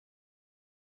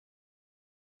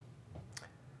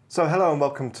So hello and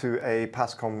welcome to a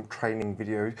pascom training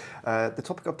video. The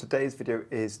topic of today's video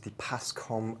is the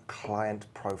pascom client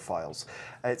profiles.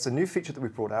 It's a new feature that we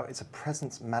brought out. It's a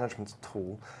presence management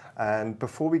tool. And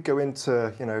before we go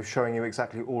into showing you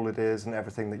exactly all it is and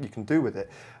everything that you can do with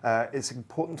it, it's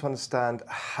important to understand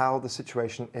how the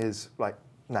situation is like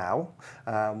now,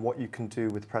 what you can do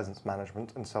with presence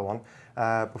management and so on,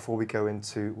 before we go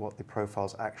into what the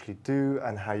profiles actually do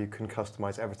and how you can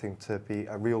customize everything to be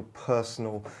a real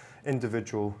personal,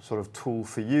 individual sort of tool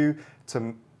for you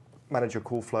to manage your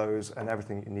call flows and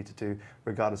everything you need to do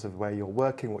regardless of where you're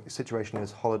working, what your situation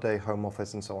is, holiday, home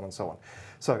office, and so on and so on.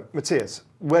 So, Matthias,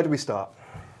 where do we start?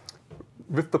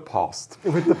 With the past.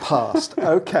 With the past,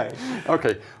 okay.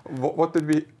 Okay, what did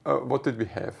we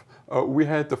have? We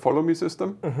had the follow me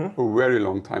system, a very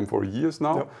long time, for years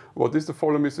now. Yep. What is the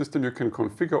follow me system? You can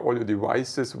configure all your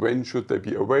devices, when should they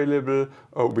be available,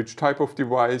 which type of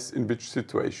device, in which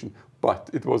situation. But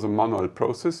it was a manual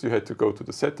process. You had to go to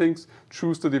the settings,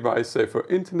 choose the device, say for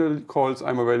internal calls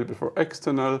I'm available, for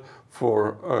external,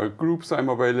 for groups I'm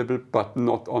available, but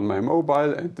not on my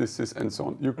mobile, and this is, and so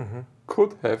on. You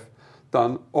could have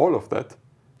done all of that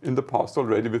in the past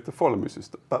already with the follow me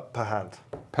system. But per hand.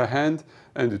 Per hand,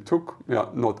 and it took,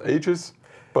 not ages,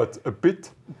 but a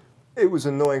bit. It was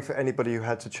annoying for anybody who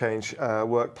had to change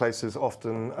workplaces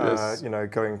often, Yes.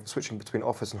 switching between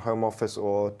office and home office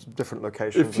or different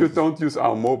locations. If you don't use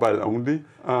our mobile only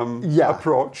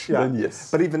approach, then yes.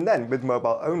 But even then, with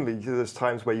mobile only, there's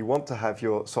times where you want to have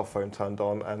your soft phone turned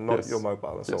on and not your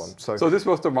mobile and so on. So this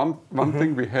was the one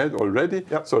thing we had already.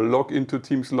 Yep. So log into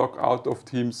Teams, log out of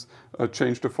Teams,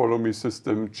 change the follow me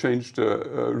system, change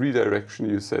the redirection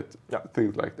you set,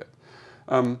 things like that.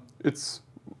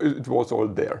 It was all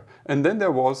there. And then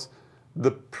there was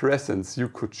the presence you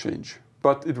could change.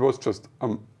 But it was just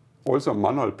also a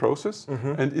manual process,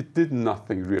 and it did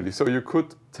nothing really. So you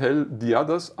could tell the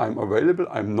others, I'm available,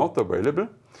 I'm not available,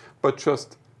 but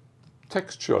just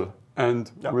textual and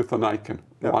with an icon,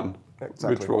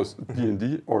 which was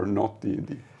D&D or not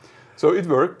D&D. So it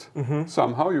worked.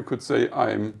 Somehow you could say,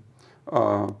 I'm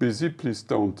busy, please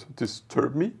don't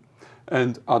disturb me.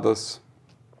 And others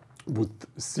would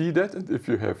see that, and if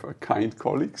you have kind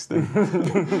colleagues, then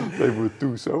they would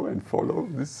do so and follow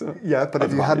this. But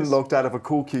if you hadn't logged out of a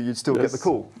call queue, you'd still get the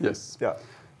call. Yes. Yeah.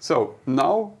 So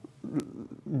now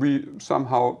we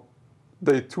somehow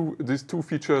these two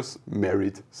features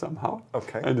married somehow.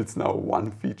 Okay. And it's now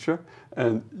one feature,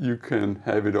 and you can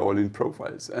have it all in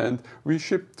profiles. And we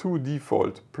ship 2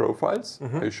 default profiles.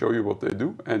 I show you what they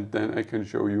do, and then I can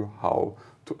show you how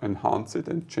to enhance it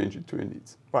and change it to your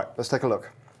needs. Right. Let's take a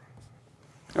look.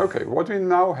 Okay, what we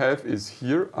now have is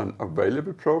here an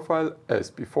available profile as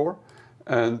before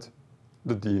and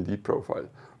the D&D profile.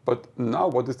 But now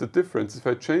what is the difference? If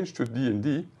I change to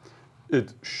D&D,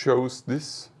 it shows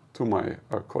this to my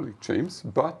colleague James,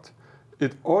 but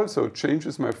it also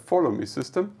changes my follow me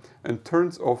system and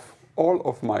turns off all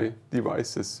of my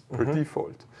devices per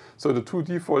default. So the 2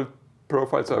 default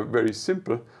profiles are very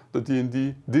simple. The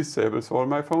D&D disables all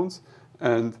my phones,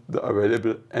 and the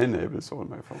available enables all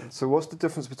my phones. So what's the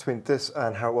difference between this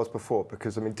and how it was before?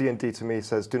 Because I mean, D&D to me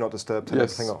says do not disturb, turn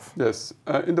everything off. Yes,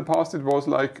 in the past it was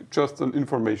like just an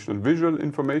information, visual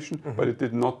information, but it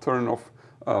did not turn off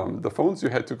the phones. You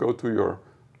had to go to your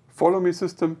follow me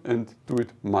system and do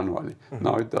it manually.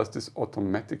 Now it does this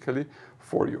automatically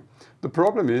for you. The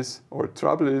problem is, or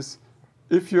trouble is,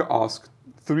 if you ask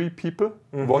 3 people,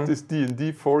 what is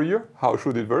D&D for you? How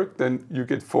should it work? Then you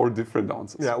get 4 different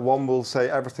answers. Yeah, one will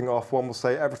say everything off, one will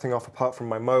say everything off apart from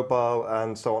my mobile,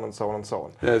 and so on and so on and so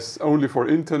on. Yes, only for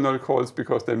internal calls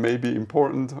because they may be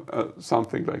important,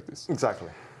 something like this. Exactly.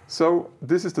 So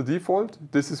this is the default,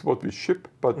 this is what we ship,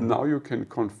 but now you can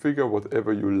configure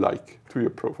whatever you like to your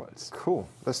profiles. Cool,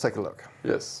 let's take a look.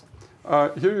 Yes.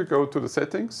 Here you go to the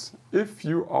settings. If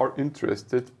you are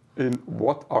interested in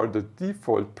what are the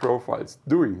default profiles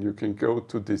doing, you can go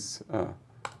to this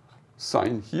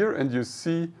sign here and you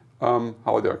see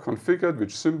how they are configured,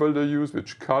 which symbol they use,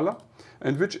 which color,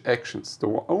 and which actions.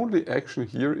 The only action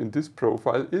here in this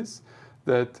profile is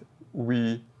that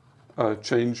we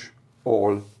change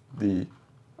all the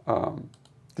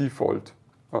default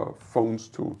phones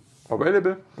to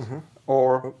available,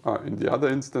 or in the other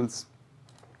instance,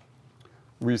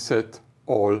 we set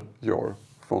all your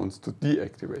phones to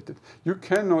deactivated. You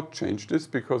cannot change this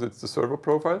because it's the server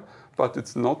profile, but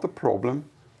it's not a problem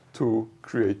to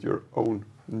create your own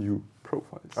new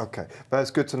profiles. Okay, but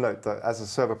it's good to note that as a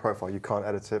server profile, you can't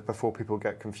edit it before people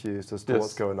get confused as to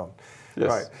what's going on. Yes.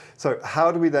 Right, so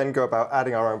how do we then go about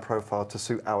adding our own profile to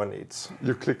suit our needs?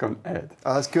 You click on Add.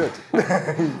 Oh, that's good.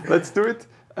 Let's do it.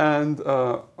 And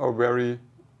a very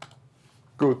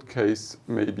good case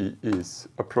maybe is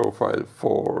a profile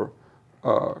for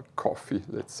coffee,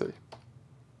 let's say.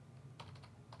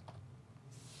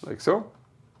 Like so.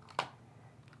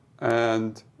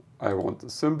 And I want a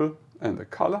symbol and a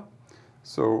color.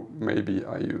 So maybe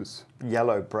I use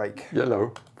yellow break.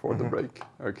 Yellow for the break.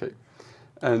 Okay.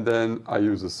 And then I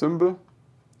use a symbol.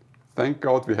 Thank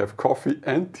God we have coffee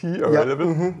and tea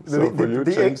available. Yep. So for you,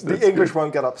 the English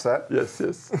won't get upset. Yes,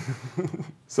 yes.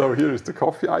 So here is the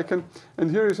coffee icon.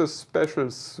 And here is a special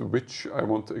switch I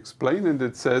want to explain. And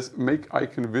it says, make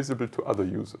icon visible to other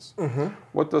users.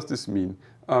 What does this mean?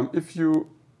 If you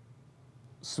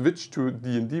switch to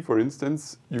D&D, for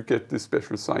instance, you get this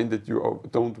special sign that you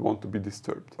don't want to be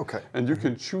disturbed. Okay. And you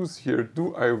can choose here,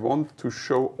 do I want to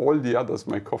show all the others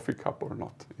my coffee cup or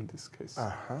not, in this case.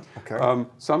 Okay.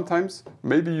 Sometimes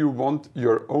maybe you want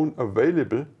your own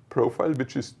available profile,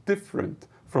 which is different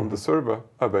from the server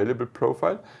available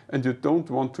profile, and you don't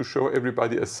want to show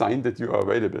everybody a sign that you are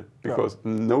available, because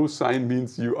no sign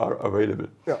means you are available.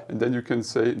 And then you can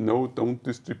say, no, don't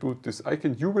distribute this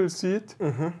icon. You will see it.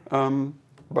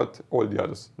 But all the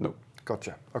others, no.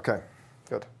 Gotcha. Okay,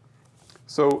 good.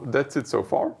 So that's it so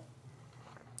far.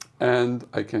 And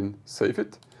I can save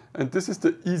it. And this is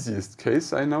the easiest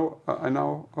case. I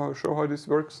now show how this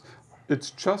works.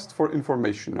 It's just for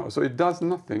information now. So it does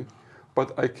nothing,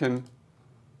 but I can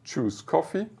choose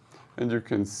coffee. And you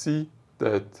can see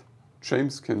that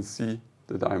James can see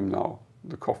that I'm now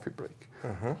the coffee break.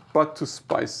 But to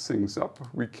spice things up,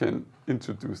 we can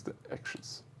introduce the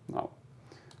actions now.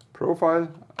 Profile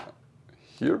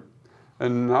here,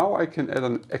 and now I can add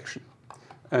an action,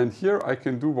 and here I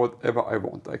can do whatever I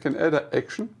want. I can add an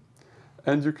action,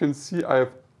 and you can see I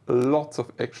have lots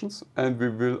of actions, and we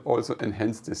will also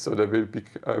enhance this, so there will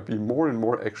be more and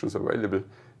more actions available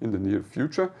in the near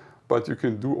future. But you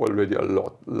can do already a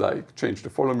lot, like change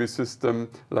the follow me system,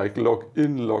 like log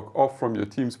in, log off from your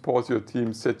teams, pause your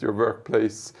team, set your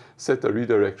workplace, set a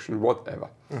redirection, whatever.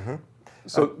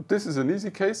 So this is an easy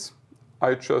case.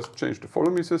 I just changed the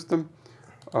follow me system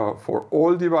for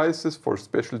all devices, for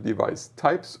special device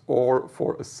types, or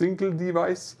for a single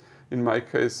device. In my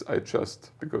case, I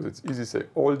just, because it's easy, say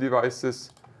all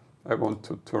devices. I want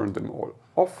to turn them all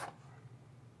off.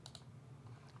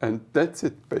 And that's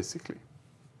it, basically.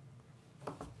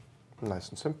 Nice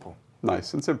and simple.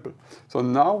 Nice and simple. So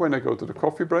now when I go to the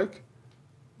coffee break,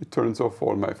 it turns off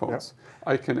all my phones.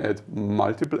 I can add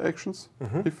multiple actions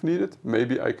if needed.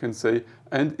 Maybe I can say,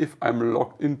 and if I'm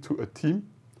logged into a team,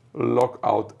 log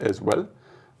out as well.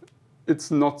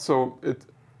 It's not so,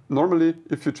 normally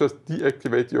if you just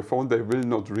deactivate your phone, they will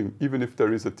not ring, even if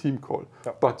there is a team call.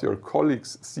 But your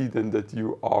colleagues see then that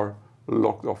you are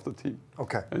logged off the team.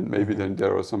 Okay. And maybe then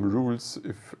there are some rules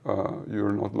if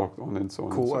you're not logged on and so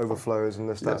on. Cool, and so overflows and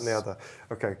this, that, and the other.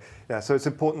 Okay. Yeah. So it's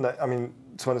important that, I mean,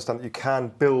 to understand that you can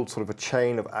build sort of a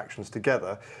chain of actions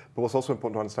together, but what's also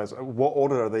important to understand is what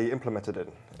order are they implemented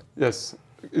in? Yes.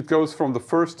 It goes from the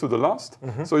first to the last.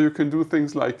 So you can do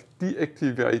things like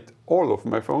deactivate all of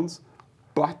my phones,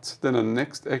 but then a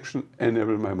next action,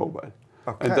 enable my mobile.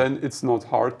 Okay. And then it's not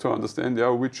hard to understand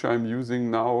which I'm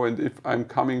using now, and if I'm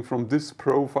coming from this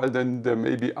profile, then there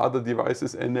may be other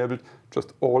devices enabled,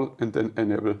 just all, and then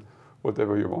enable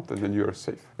whatever you want, and then you're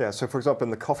safe. Yeah, so for example, in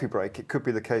the coffee break, it could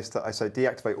be the case that I say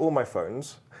deactivate all my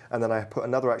phones, and then I put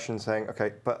another action saying,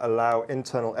 okay, but allow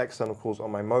internal, external calls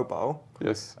on my mobile.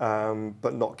 Yes.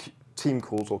 But not team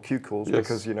calls or queue calls,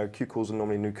 because queue calls are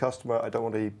normally a new customer. I don't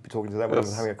want to be talking to them when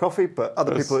I'm having a coffee, but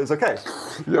other people it's okay.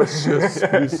 Yes,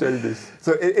 we say this.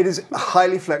 So it is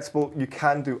highly flexible. You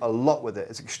can do a lot with it.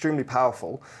 It's extremely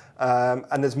powerful,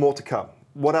 and there's more to come.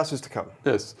 What else is to come?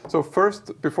 Yes. So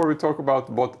first, before we talk about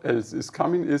what else is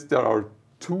coming, there are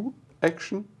two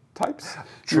action types.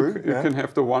 True. You can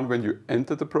have the one when you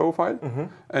enter the profile,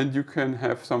 and you can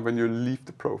have some when you leave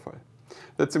the profile.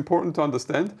 That's important to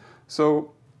understand.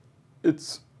 So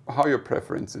it's how your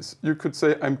preference is. You could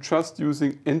say, I'm just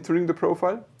using entering the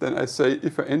profile. Then I say,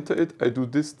 if I enter it, I do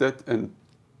this, that, and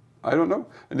I don't know.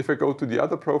 And if I go to the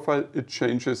other profile, it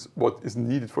changes what is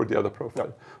needed for the other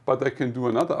profile. But I can do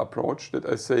another approach that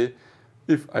I say,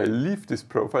 if I leave this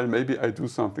profile, maybe I do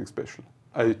something special.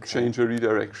 I change a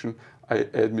redirection, I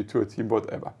add me to a team,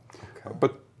 whatever.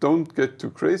 But don't get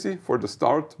too crazy. For the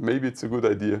start, maybe it's a good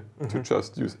idea to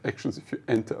just use actions if you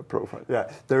enter a profile.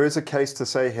 Yeah, there is a case to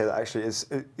say here that actually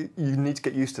you need to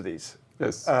get used to these.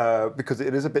 Yes. Because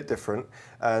it is a bit different.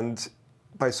 And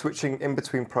by switching in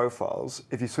between profiles,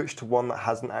 if you switch to one that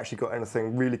hasn't actually got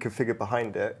anything really configured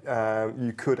behind it,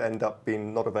 you could end up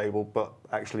being not available, but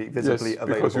actually visibly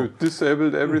available. Because you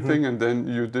disabled everything and then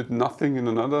you did nothing in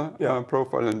another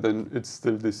profile, and then it's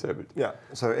still disabled. Yeah,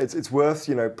 so it's worth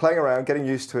playing around, getting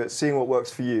used to it, seeing what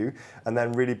works for you, and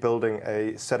then really building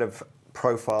a set of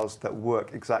profiles that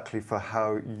work exactly for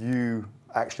how you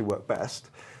actually work best.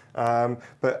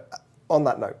 But on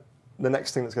that note, the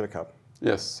next thing that's going to come.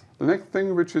 Yes, the next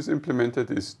thing which is implemented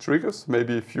is triggers.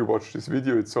 Maybe if you watch this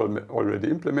video, it's already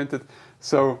implemented.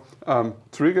 So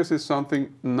triggers is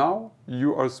something, now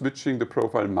you are switching the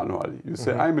profile manually. You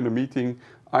say, I'm in a meeting,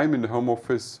 I'm in the home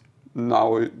office,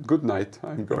 now good night,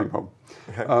 I'm going home.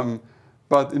 Okay.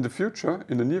 But in the future,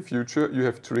 in the near future, you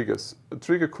have triggers. A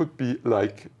trigger could be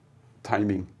like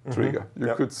timing trigger.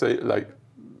 You could say like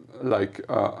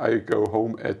I go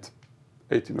home at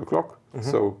 18 o'clock,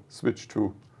 so switch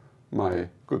to my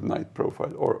good night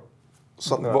profile or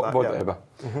something like that, whatever.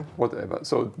 Whatever.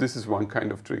 So this is one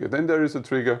kind of trigger. Then there is a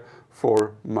trigger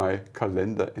for my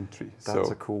calendar entry.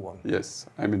 That's a cool one. Yes,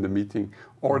 I'm in the meeting.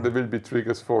 Or there will be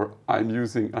triggers for I'm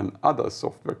using another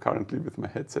software currently with my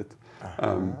headset.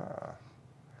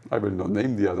 I will not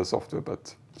name the other software,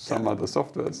 but some other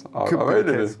softwares are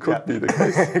available. Could be the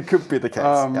case. It could be the case.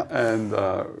 And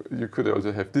you could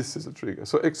also have this as a trigger.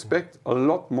 So expect a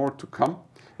lot more to come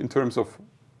in terms of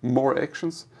more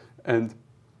actions and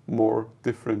more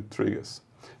different triggers.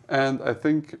 And I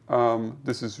think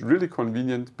this is really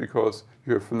convenient because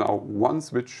you have now one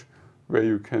switch where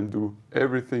you can do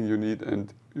everything you need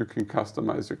and you can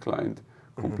customize your client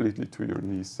completely to your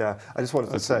needs. Yeah, I just wanted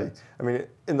to say, I mean,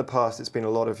 in the past it's been a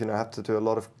lot of, have to do a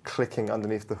lot of clicking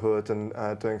underneath the hood and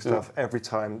doing stuff every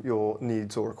time your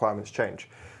needs or requirements change.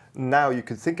 Now you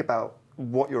can think about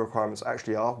what your requirements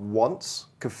actually are once,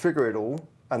 configure it all,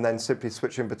 and then simply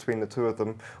switch in between the two of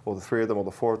them, or the three of them, or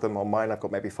the four of them. On mine, I've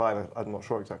got maybe 5. I'm not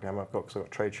sure exactly how many I've got, because I've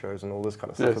got trade shows and all this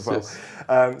kind of stuff as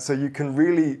well. So you can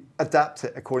really adapt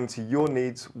it according to your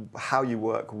needs, how you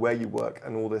work, where you work,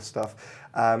 and all this stuff.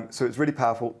 So it's really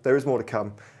powerful. There is more to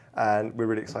come, and we're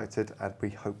really excited, and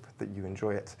we hope that you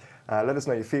enjoy it. Let us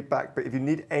know your feedback, but if you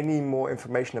need any more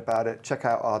information about it, check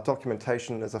out our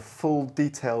documentation. There's a full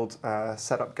detailed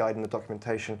setup guide in the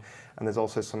documentation, and there's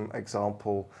also some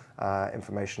example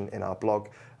information in our blog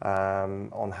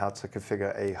on how to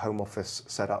configure a home office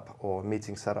setup or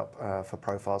meeting setup for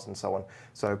profiles and so on.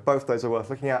 So both those are worth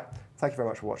looking at. Thank you very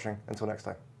much for watching. Until next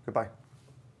time, goodbye.